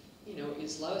 which, you know,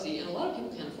 is lousy, and a lot of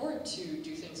people can't afford to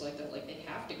do things like that. Like, they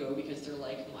have to go because they're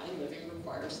like, my living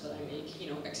requires that I make,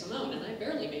 you know, X amount, and I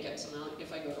barely make X amount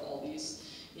if I go to all these,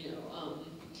 you know,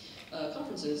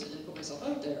 conferences and put myself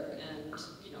out there, and,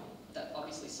 you know, that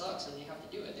obviously sucks, and they have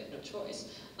to do it. They have no choice.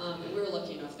 And we were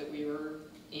lucky enough that we were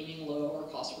aiming low, our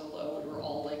costs were low, we were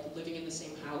all like living in the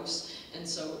same house, and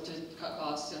so to cut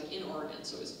costs like in Oregon,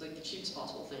 so it was like the cheapest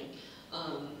possible thing.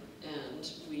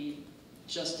 And we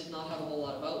just did not have a whole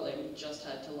lot of outlay, we just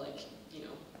had to like, you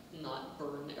know, not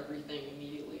burn everything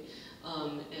immediately.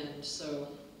 And so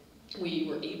we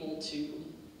were able to,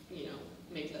 you know,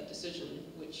 make that decision,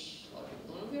 which a lot of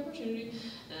people don't have the opportunity,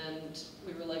 and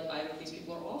we were like, these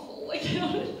people are awful. Like,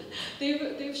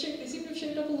 they seem to have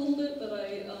shaped up a little bit, but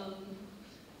I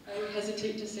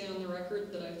hesitate to say on the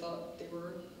record that I thought they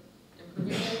were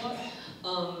improving a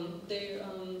lot.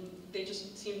 They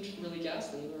just seemed really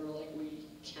ghastly. We were like, we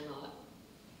cannot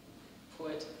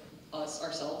put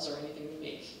ourselves or anything we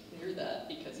make near that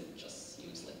because it just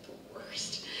seems like the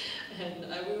worst. And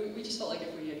we just felt like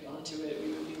if we had gone to it,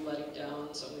 we would be letting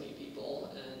down so many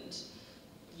people. And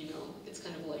you know, it's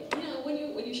kind of like, you know,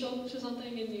 when you show up to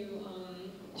something and you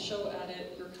show at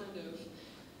it, you're kind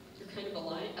of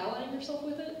allying yourself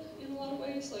with it in a lot of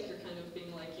ways. Like you're kind of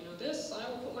being like, you know, I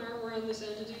will put my arm around this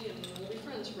entity and we'll be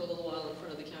friends for a little while in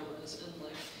front of the cameras. And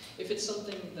like, if it's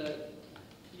something that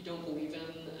you don't believe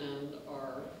in and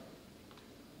are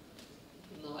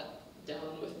not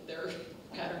down with their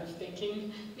pattern of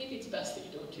thinking, maybe it's best that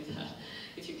you don't do that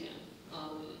if you can.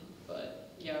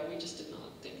 But yeah, we just did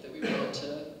not think that we didn't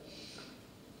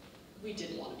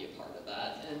want to be a part of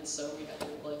that, and so we had to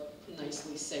like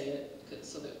nicely say it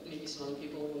so that maybe some other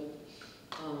people would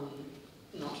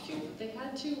not feel that they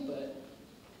had to, but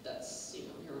that's, you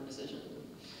know, your own decision and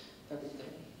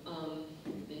everything.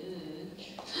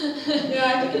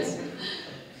 Yeah, I think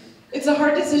it's a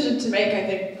hard decision to make, I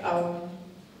think,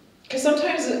 because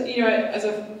sometimes, you know, as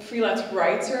a freelance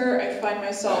writer, I find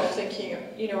myself thinking,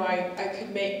 you know, I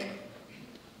could make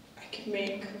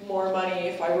more money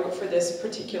if I wrote for this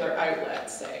particular outlet,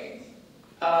 say,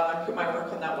 and put my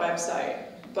work on that website.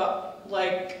 But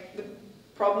like, the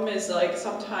problem is, like,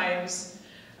 sometimes,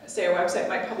 say a website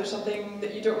might publish something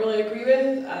that you don't really agree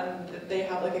with, and they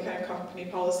have like a kind of company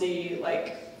policy,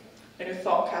 like, I know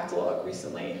Thought Catalog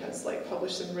recently has like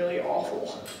published some really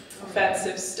awful,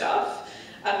 offensive stuff,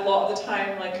 and a lot of the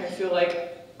time, like, I feel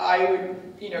like I would,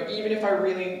 you know, even if I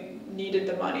really needed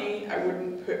the money, I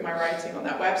wouldn't put my writing on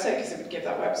that website because it would give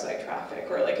that website traffic,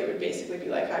 or like it would basically be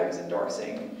like I was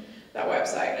endorsing that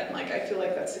website. And like, I feel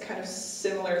like that's a kind of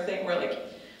similar thing where like,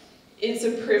 it's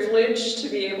a privilege to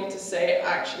be able to say,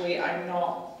 actually, I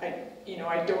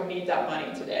don't need that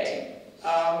money today.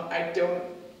 I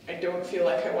don't feel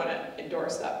like I want to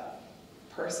endorse that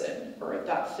person or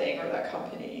that thing or that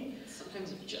company.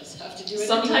 Sometimes you just have to do it.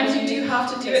 Sometimes you do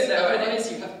have to do it though.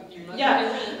 Otherwise, you're not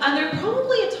and there are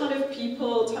probably a ton of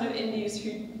people, a ton of indies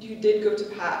who did go to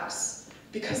PAX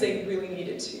because they really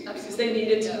needed to. Absolutely. Because they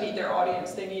needed to meet their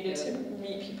audience, they needed to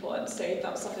meet people and say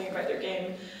something about their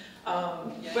game.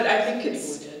 But I think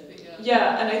it's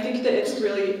and I think that it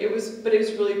was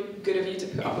really good of you to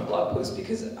put up a blog post,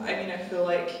 because I mean, I feel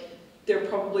like there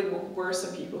probably were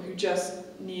some people who just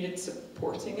needed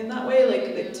supporting in that way,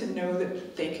 like to know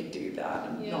that they could do that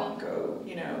and not go,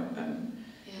 you know, and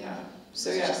so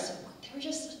they were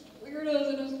just weirdos,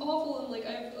 and it was awful, and like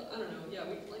I don't know,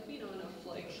 we know enough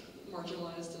like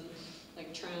marginalized and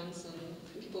like trans and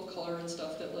people of color and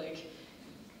stuff that like,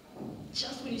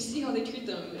 just when you see how they treat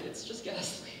them, it's just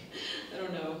ghastly. I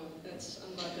don't know. I'm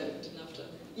glad that it didn't have to.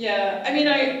 Yeah, I mean,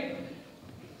 I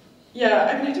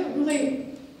don't really.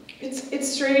 It's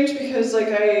strange because like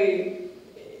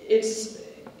it's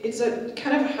a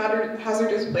kind of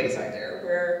hazardous place out there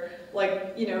where,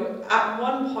 like, you know, at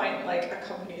one point, like, a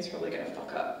company is probably going to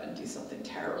fuck up and do something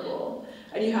terrible,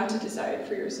 and you have to decide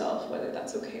for yourself whether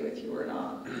that's okay with you or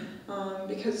not,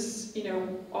 because, you know,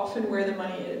 often where the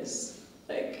money is,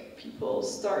 like, people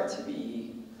start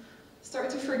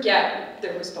to forget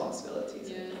their responsibilities.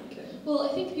 Yeah. Well,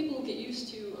 I think people get used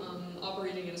to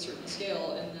operating at a certain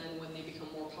scale, and then when they become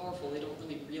more powerful, they don't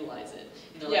really realize it.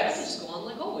 And they're like, I can just go on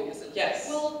like always. And it's like,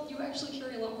 well, you actually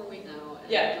carry a lot more weight now,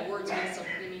 and your words mean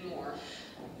something, they mean more,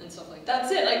 and stuff like that.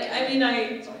 That's it. Like, I mean,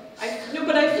 I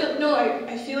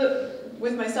feel it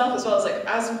with myself as well. As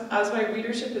like, as my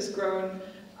readership has grown,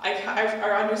 I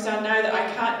understand now that I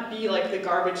can't be like the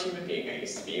garbage human being I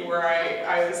used to be, where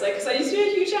I was like, because I used to be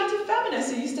a huge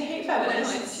anti-feminist. I used to hate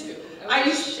feminists. I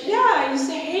used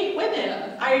to hate women.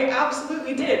 Yeah. I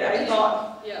absolutely did. I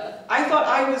thought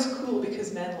I was cool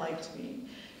because men liked me,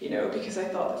 you know, because I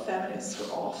thought that feminists were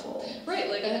awful. Right,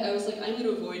 like I was like, I'm going to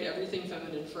avoid everything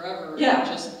feminine forever and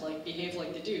just like behave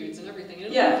like the dudes and everything,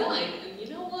 and it'll be fine. And you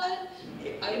know what?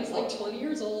 I was like 20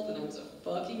 years old and I was a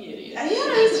fucking idiot. Yeah,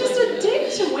 I was just a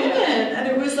dick to women, and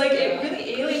it was like, it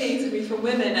really alienated me from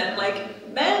women, and like,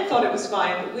 men thought it was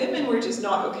fine, but women were just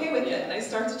not okay with it. And I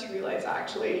started to realize,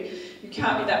 actually, you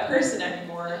can't be that person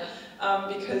anymore,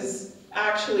 because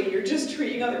actually you're just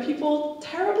treating other people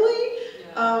terribly.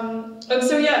 And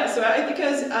so I think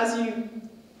as you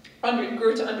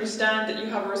grow to understand that you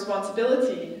have a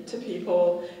responsibility to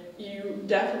people, you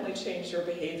definitely change your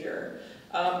behavior.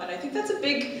 And I think that's a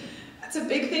big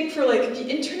thing for like the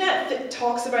internet that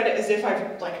talks about it as if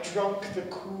I've like drunk the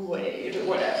Kool-Aid or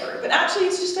whatever. But actually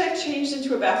it's just I've changed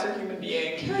into a better human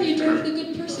being. Cara, you drink the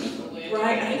good person Kool-Aid.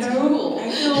 Right, I It's know. cool. I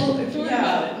know.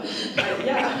 Yeah.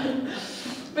 Yeah.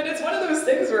 But it's one of those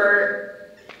things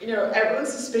where, you know,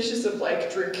 everyone's suspicious of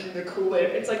like drinking the Kool-Aid.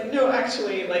 It's like, no,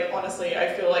 actually, like honestly,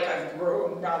 I feel like I've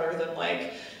grown rather than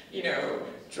like, you know,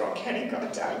 drunk any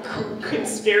goddamn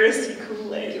conspiracy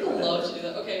Kool-Aid. People love to do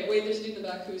that. Okay, wait, there's a dude in the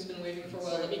back who's been waiting for a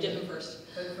while. Let me get him first.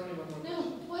 No,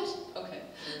 what? Okay.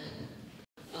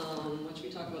 What should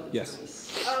we talk about? Yes.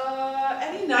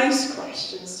 Any nice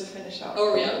questions to finish up?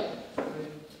 Oh, yeah.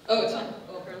 Oh, it's fine.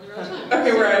 Oh, apparently we're out of time.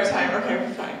 Okay, we're out of time. Okay,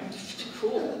 we're fine.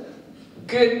 Cool.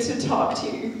 Good to talk to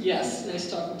you. Yes,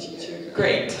 nice talking to you too.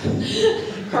 Great.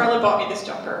 Karla bought me this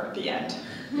jumper at the end.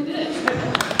 We did.